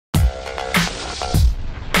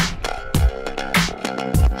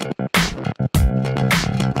Hi,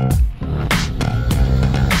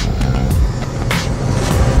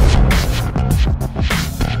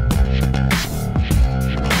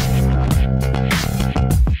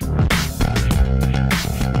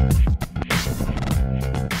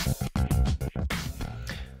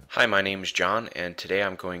 my name is John, and today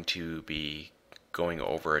I'm going to be going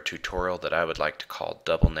over a tutorial that I would like to call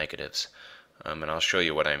double negatives. And I'll show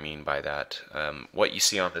you what I mean by that. What you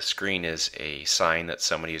see on the screen is a sign that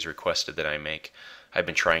somebody has requested that I make. I've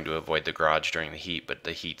been trying to avoid the garage during the heat, but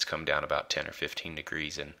the heat's come down about 10 or 15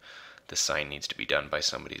 degrees, and the sign needs to be done by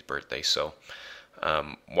somebody's birthday. So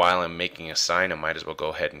while I'm making a sign, I might as well go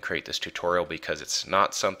ahead and create this tutorial because it's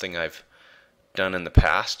not something I've done in the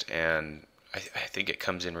past, and I think it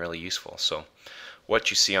comes in really useful. So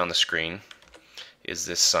what you see on the screen is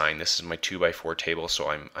this sign. This is my 2x4 table, so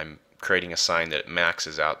I'm creating a sign that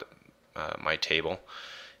maxes out my table,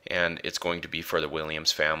 and it's going to be for the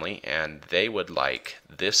Williams family, and they would like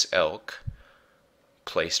this elk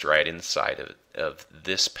placed right inside of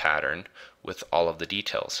this pattern with all of the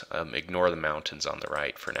details. Ignore the mountains on the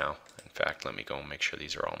right for now. In fact, let me go and make sure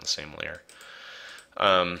these are all in the same layer.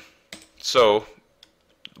 So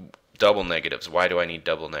double negatives. Why do I need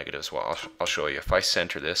double negatives? Well, I'll show you. If I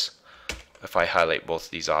center this, if I highlight both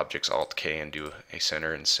these objects, Alt-K, and do a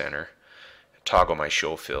center and center, toggle my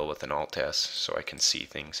show fill with an Alt-S so I can see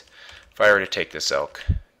things. If I were to take this elk,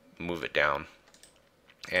 move it down,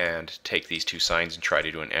 and take these two signs and try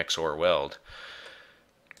to do an XOR weld,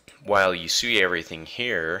 while you see everything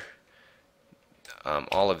here,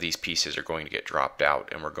 all of these pieces are going to get dropped out,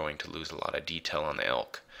 and we're going to lose a lot of detail on the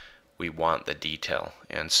elk. We want the detail,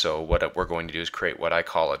 and so what we're going to do is create what I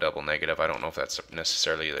call a double negative. I don't know if that's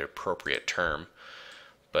necessarily the appropriate term,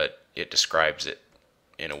 but it describes it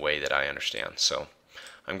in a way that I understand. So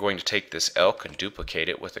I'm going to take this elk and duplicate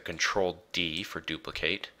it with a Control D for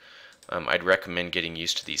duplicate. I'd recommend getting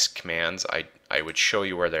used to these commands. I would show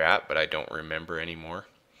you where they're at, but I don't remember anymore.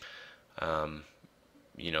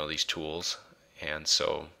 You know, these tools, and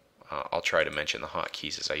so I'll try to mention the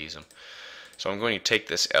hotkeys as I use them. So I'm going to take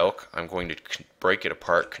this elk, I'm going to break it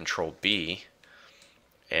apart, Control B,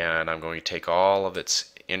 and I'm going to take all of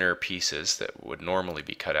its inner pieces that would normally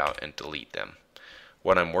be cut out and delete them.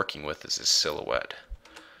 What I'm working with is this silhouette.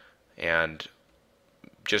 And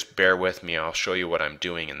just bear with me, I'll show you what I'm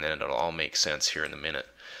doing, and then it'll all make sense here in a minute.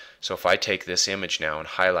 So if I take this image now and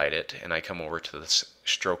highlight it, and I come over to the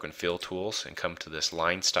stroke and fill tools and come to this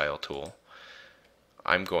line style tool,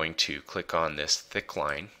 I'm going to click on this thick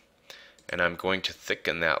line, and I'm going to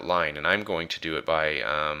thicken that line, and I'm going to do it by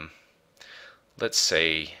let's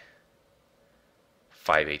say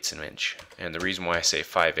 5/8 of an inch. And the reason why I say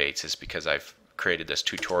 5/8 is because I've created this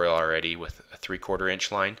tutorial already with a 3/4 inch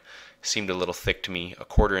line. It seemed a little thick to me. A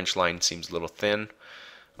 1/4 inch line seems a little thin.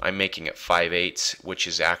 I'm making it 5/8, which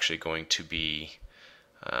is actually going to be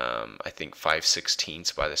I think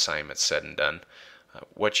 5/16 by the time it's said and done.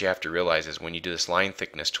 What you have to realize is when you do this line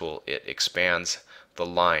thickness tool, it expands the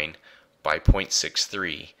line by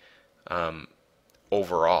 0.63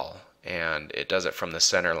 overall, and it does it from the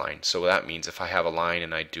center line. So that means if I have a line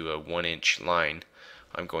and I do a 1 inch line,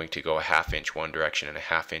 I'm going to go a 1/2 inch one direction and a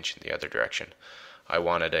 1/2 inch in the other direction. I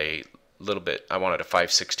wanted a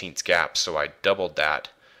 5/16 gap, so I doubled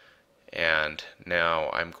that, and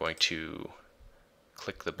now I'm going to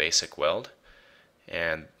click the basic weld,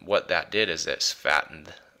 and what that did is this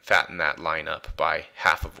fattened that line up by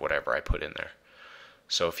half of whatever I put in there.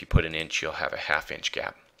 So if you put an inch, you'll have a 1/2 inch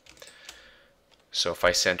gap. So if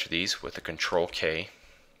I center these with a Control K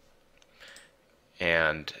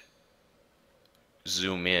and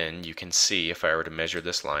zoom in, you can see if I were to measure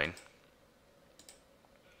this line,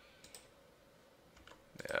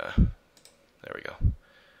 there we go.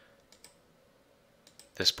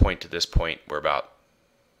 This point to this point, we're about,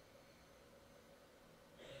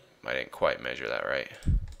 I didn't quite measure that right.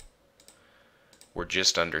 We're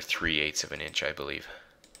just under 3/8 of an inch, I believe.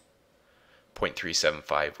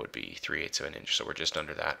 0.375 would be 3/8 of an inch, so we're just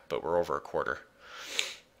under that, but we're over a 1/4.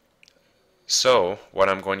 So what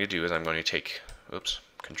I'm going to do is I'm going to take,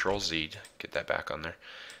 Control Z, get that back on there.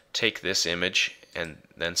 Take this image and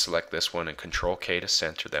then select this one and Control K to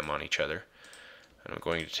center them on each other. And I'm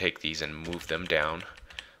going to take these and move them down.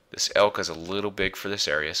 This elk is a little big for this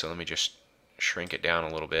area, so let me just shrink it down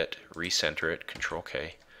a little bit, recenter it, Control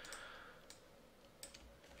K.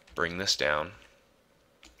 Bring this down,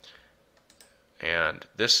 and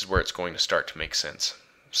this is where it's going to start to make sense.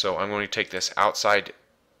 So I'm going to take this outside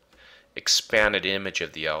expanded image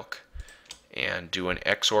of the elk and do an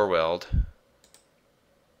XOR weld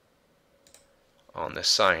on this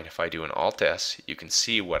sign. If I do an Alt-S, you can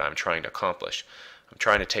see what I'm trying to accomplish. I'm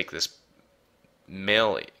trying to take this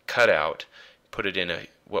male cutout, put it in a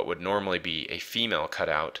what would normally be a female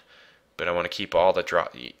cutout, but I want to keep all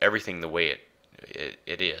the everything the way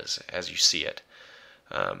it is as you see it.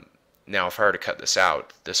 Now if I were to cut this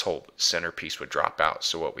out, this whole centerpiece would drop out,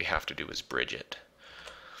 so what we have to do is bridge it.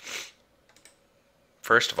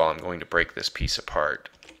 First of all, I'm going to break this piece apart,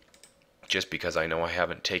 just because I know I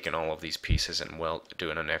haven't taken all of these pieces and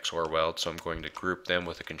doing an XOR weld, so I'm going to group them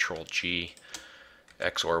with a Control G,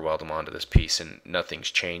 XOR weld them onto this piece, and nothing's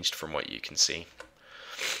changed from what you can see.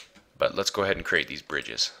 But let's go ahead and create these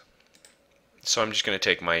bridges. So I'm just going to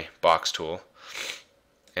take my box tool,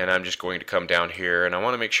 and I'm just going to come down here, and I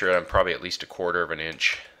want to make sure I'm probably at least 1/4 of an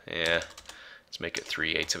inch. Yeah, let's make it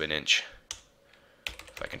 3/8 of an inch.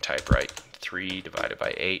 If I can type right, 3 divided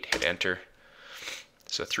by 8, hit enter.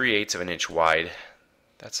 So 3/8 of an inch wide.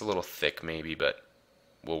 That's a little thick maybe, but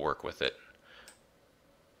we'll work with it.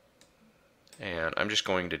 And I'm just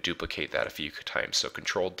going to duplicate that a few times. So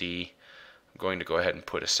Control D, I'm going to go ahead and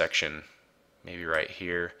put a section maybe right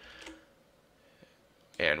here.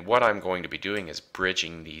 And what I'm going to be doing is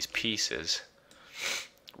bridging these pieces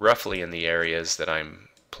roughly in the areas that I'm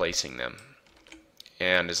placing them.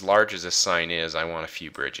 And as large as this sign is, I want a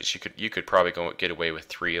few bridges. You could probably get away with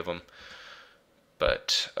 3 of them,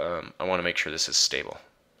 but I want to make sure this is stable.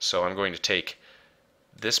 So I'm going to take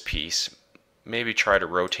this piece, maybe try to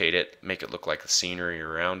rotate it, make it look like the scenery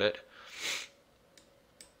around it.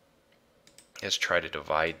 Let's try to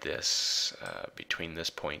divide this between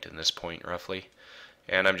this point and this point roughly.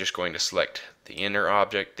 And I'm just going to select the inner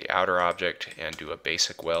object, the outer object, and do a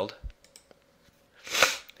basic weld.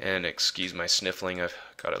 And excuse my sniffling, I've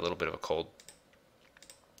got a little bit of a cold.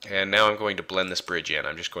 And now I'm going to blend this bridge in.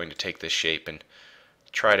 I'm just going to take this shape and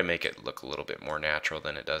try to make it look a little bit more natural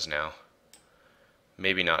than it does now.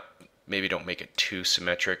 Maybe don't make it too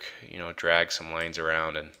symmetric, drag some lines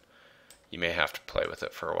around, and you may have to play with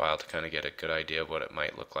it for a while to kind of get a good idea of what it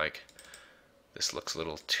might look like. This looks a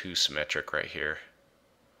little too symmetric right here.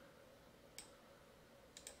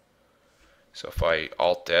 So if I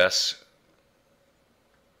Alt S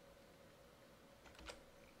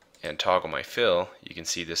and toggle my fill, you can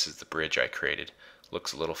see this is the bridge I created.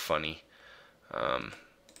 Looks a little funny,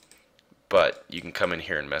 but you can come in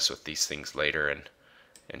here and mess with these things later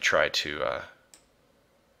and try to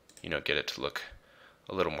get it to look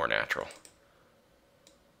a little more natural.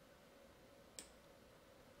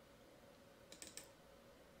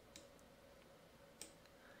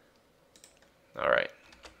 Alright,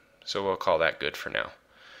 so we'll call that good for now.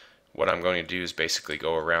 What I'm going to do is basically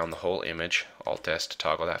go around the whole image, Alt S to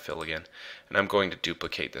toggle that fill again, and I'm going to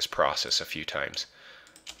duplicate this process a few times.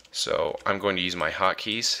 So I'm going to use my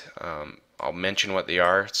hotkeys. I'll mention what they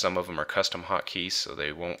are. Some of them are custom hotkeys, so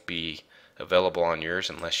they won't be available on yours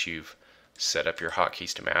unless you've set up your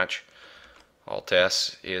hotkeys to match. Alt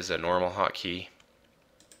S is a normal hotkey.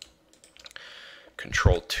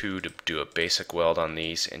 Control 2 to do a basic weld on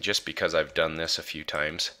these, and just because I've done this a few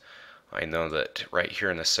times, I know that right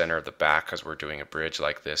here in the center of the back, because we're doing a bridge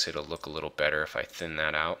like this, it'll look a little better if I thin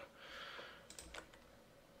that out.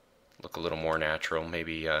 Look a little more natural,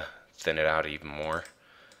 maybe thin it out even more.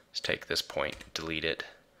 Just take this point, delete it,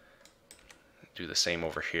 do the same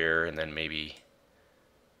over here, and then maybe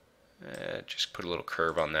just put a little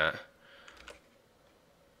curve on that.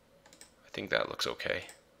 I think that looks okay.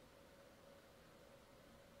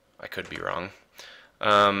 I could be wrong.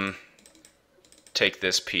 Take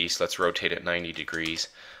this piece, let's rotate it 90 degrees.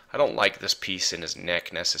 I don't like this piece in his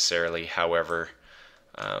neck necessarily, however,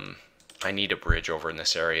 I need a bridge over in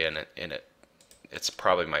this area, and it's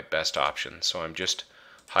probably my best option. So I'm just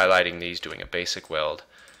highlighting these, doing a basic weld,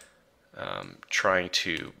 trying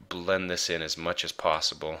to blend this in as much as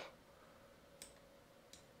possible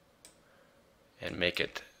and make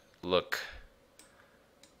it look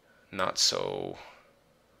not so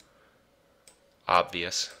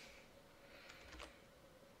obvious.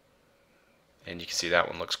 And you can see that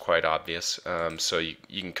one looks quite obvious. So you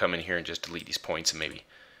can come in here and just delete these points and maybe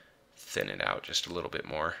thin it out just a little bit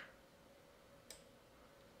more.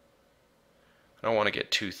 I don't want to get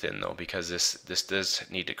too thin though, because this does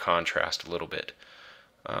need to contrast a little bit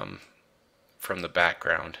from the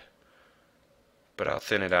background. But I'll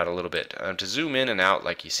thin it out a little bit. To zoom in and out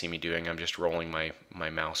like you see me doing, I'm just rolling my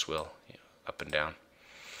mouse wheel up and down.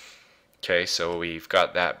 Okay, so we've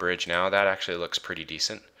got that bridge now. That actually looks pretty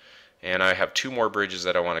decent. And I have 2 more bridges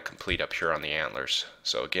that I want to complete up here on the antlers.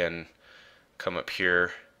 So again, come up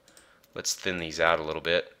here. Let's thin these out a little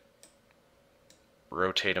bit.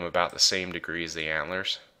 Rotate them about the same degree as the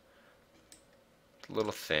antlers. A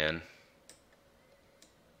little thin.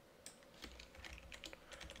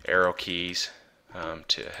 Arrow keys.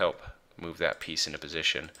 to help move that piece into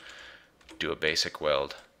position. Do a basic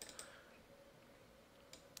weld.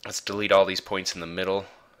 Let's delete all these points in the middle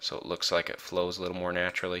so it looks like it flows a little more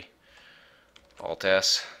naturally. Alt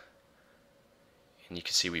S, and you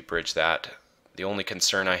can see we bridge that. The only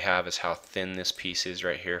concern I have is how thin this piece is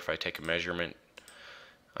right here. If I take a measurement,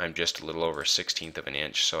 I'm just a little over 1/16 of an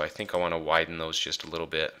inch, so I think I want to widen those just a little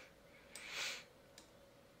bit.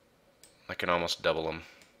 I can almost double them.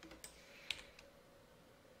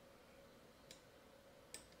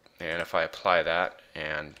 And if I apply that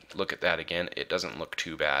and look at that again, it doesn't look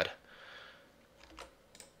too bad.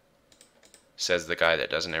 Says the guy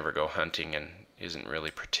that doesn't ever go hunting and isn't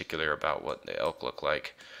really particular about what the elk look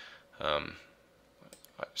like.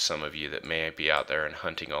 Some of you that may be out there and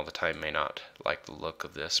hunting all the time may not like the look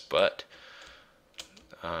of this, but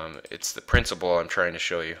it's the principle I'm trying to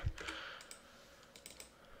show you.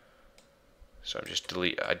 So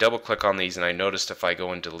I double click on these, and I noticed if I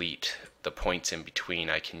go and delete the points in between,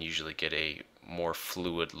 I can usually get a more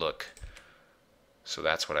fluid look. So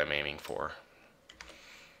that's what I'm aiming for.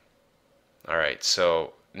 Alright,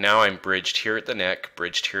 so now I'm bridged here at the neck,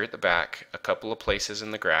 bridged here at the back, a couple of places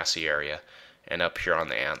in the grassy area, and up here on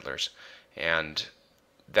the antlers. And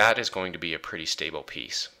that is going to be a pretty stable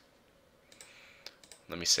piece.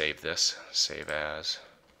 Let me save this. Save as.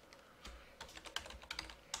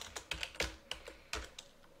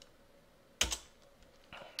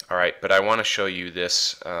 Alright, but I want to show you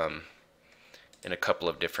this in a couple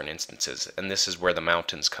of different instances, and this is where the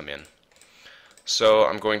mountains come in. So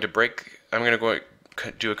I'm going to go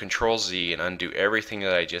do a Control Z and undo everything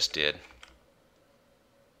that I just did.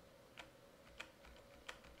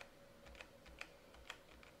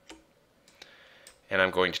 And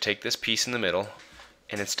I'm going to take this piece in the middle,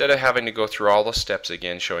 and instead of having to go through all those steps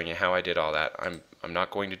again showing you how I did all that, I'm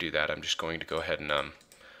not going to do that. I'm just going to go ahead and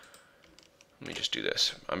let me just do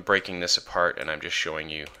this. I'm breaking this apart, and I'm just showing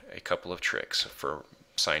you a couple of tricks for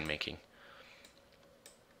sign making.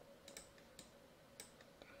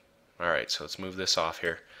 Alright, so let's move this off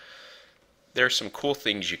here. There's some cool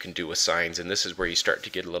things you can do with signs, and this is where you start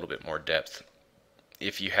to get a little bit more depth.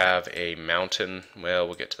 If you have a mountain, well,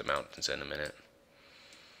 we'll get to the mountains in a minute.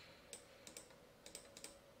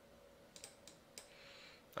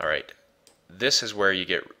 Alright, this is where you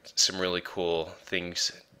get some really cool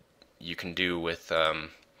things you can do with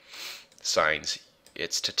signs.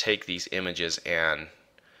 It's to take these images and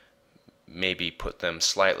maybe put them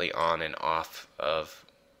slightly on and off of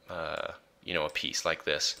a piece like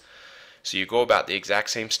this. So you go about the exact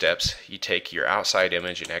same steps. You take your outside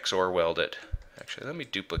image and XOR weld it. Actually, let me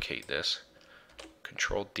duplicate this.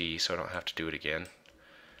 Control D so I don't have to do it again.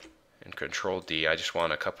 And Control D. I just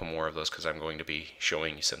want a couple more of those because I'm going to be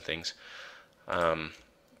showing you some things.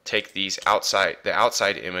 Take the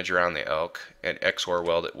outside image around the elk and XOR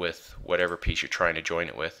weld it with whatever piece you're trying to join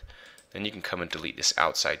it with. Then you can come and delete this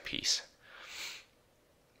outside piece.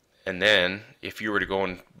 And then if you were to go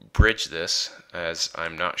and bridge this, as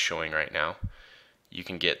I'm not showing right now, you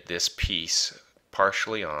can get this piece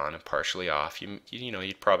partially on and partially off.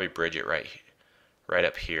 You'd probably bridge it right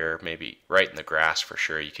up here, maybe right in the grass for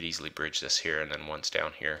sure. You could easily bridge this here and then once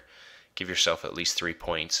down here. Give yourself at least 3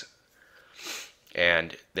 points.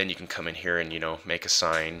 And then you can come in here and make a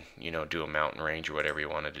sign, do a mountain range or whatever you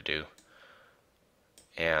wanted to do,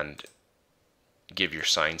 and give your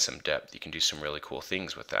sign some depth. You can do some really cool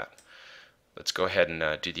things with that. Let's go ahead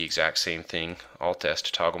and do the exact same thing. Alt S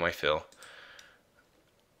to toggle my fill.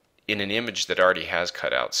 In an image that already has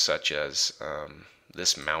cutouts, such as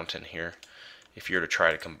this mountain here, if you were to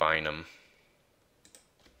try to combine them,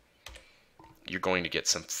 you're going to get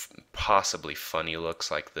some possibly funny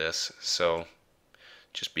looks like this. So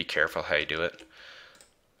just be careful how you do it.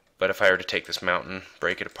 But if I were to take this mountain,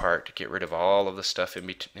 break it apart, get rid of all of the stuff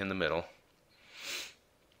in the middle,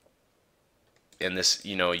 and this,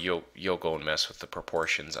 you'll go and mess with the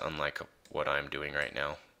proportions, unlike what I'm doing right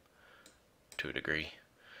now, to a degree.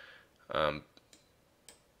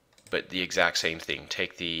 But the exact same thing.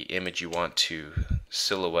 Take the image you want to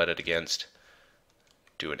silhouette it against,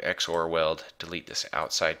 do an XOR weld, delete this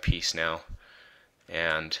outside piece now,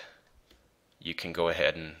 and you can go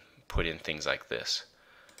ahead and put in things like this.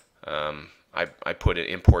 I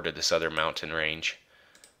imported this other mountain range.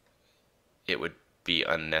 It would be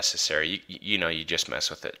unnecessary. You just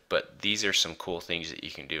mess with it. But these are some cool things that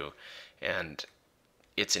you can do, and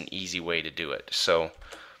it's an easy way to do it. So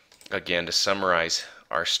again, to summarize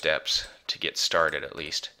our steps to get started, at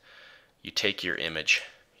least, you take your image,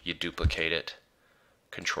 you duplicate it,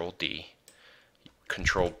 Control D,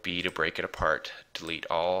 Control B to break it apart, delete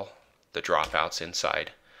all the dropouts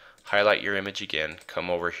inside, highlight your image again, come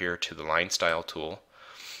over here to the line style tool,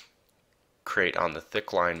 create on the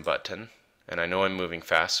thick line button, and I know I'm moving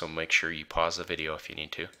fast, so make sure you pause the video if you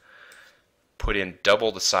need to. Put in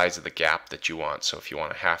double the size of the gap that you want. So if you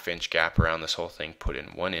want a 1/2 inch gap around this whole thing, put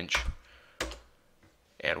in 1 inch.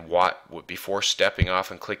 And before stepping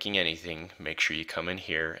off and clicking anything, make sure you come in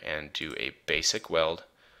here and do a basic weld.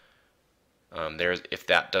 If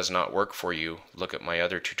that does not work for you, look at my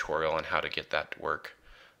other tutorial on how to get that to work.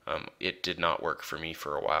 It did not work for me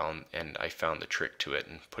for a while, and I found the trick to it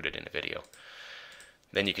and put it in a video.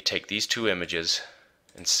 Then you could take these two images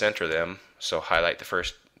and center them. So highlight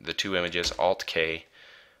the two images, Alt K,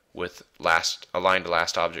 with align to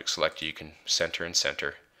last object selected. You can center and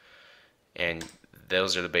center, and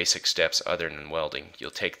those are the basic steps other than welding.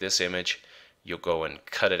 You'll take this image, you'll go and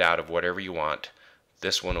cut it out of whatever you want.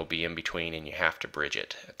 This one will be in between, and you have to bridge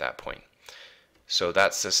it at that point. So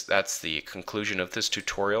that's the conclusion of this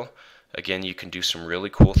tutorial. Again, you can do some really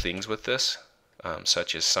cool things with this,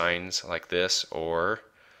 such as signs like this, or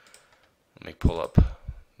let me pull up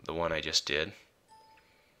the one I just did,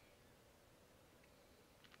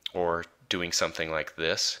 or doing something like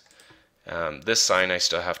this. This sign I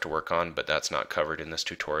still have to work on, but that's not covered in this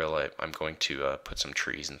tutorial. I'm going to put some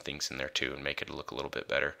trees and things in there too and make it look a little bit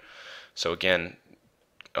better. So again,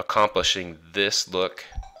 accomplishing this look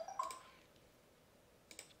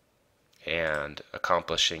and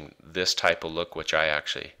accomplishing this type of look, which I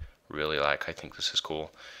actually really like, I think this is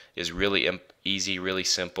cool, is really easy, really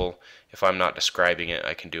simple. If I'm not describing it,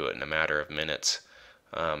 I can do it in a matter of minutes.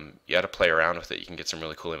 You got to play around with it. You can get some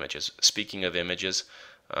really cool images. Speaking of images,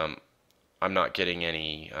 I'm not getting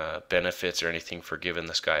any benefits or anything for giving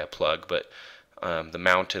this guy a plug, but the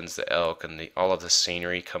mountains, the elk, and all of the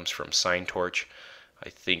scenery comes from Sign Torch. I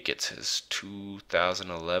think it's his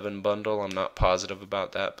 2011 bundle. I'm not positive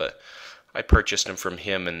about that, but I purchased them from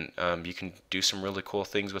him, and you can do some really cool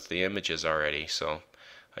things with the images already. So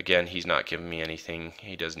again, he's not giving me anything.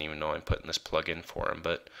 He doesn't even know I'm putting this plug in for him,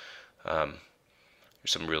 but there's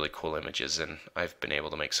some really cool images, and I've been able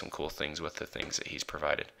to make some cool things with the things that he's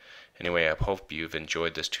provided. Anyway, I hope you've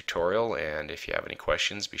enjoyed this tutorial, and if you have any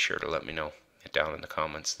questions, be sure to let me know down in the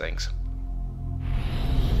comments. Thanks.